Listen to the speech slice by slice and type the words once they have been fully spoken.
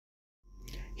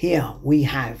Here we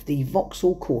have the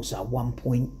Vauxhall Corsa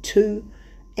 1.2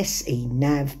 SE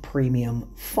Nav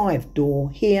Premium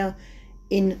 5-door here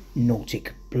in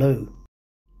Nautic Blue.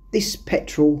 This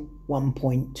petrol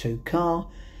 1.2 car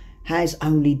has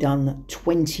only done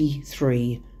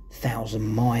 23,000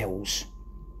 miles.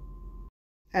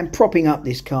 And propping up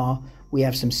this car we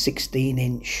have some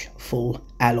 16-inch full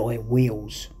alloy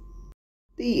wheels.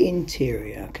 The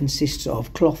interior consists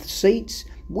of cloth seats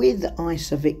with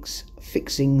Isofix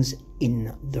fixings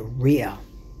in the rear.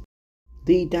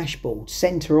 The dashboard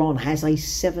centre on has a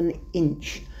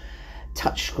 7-inch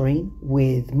touchscreen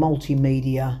with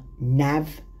multimedia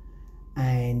nav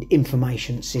and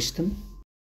information system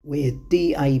with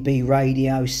DAB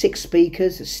radio, 6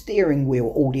 speakers, steering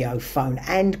wheel audio, phone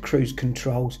and cruise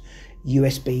controls,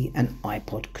 USB and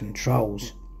iPod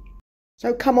controls.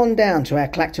 So come on down to our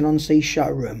Clacton-on-Sea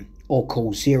showroom or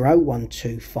call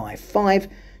 01255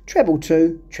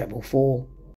 222 444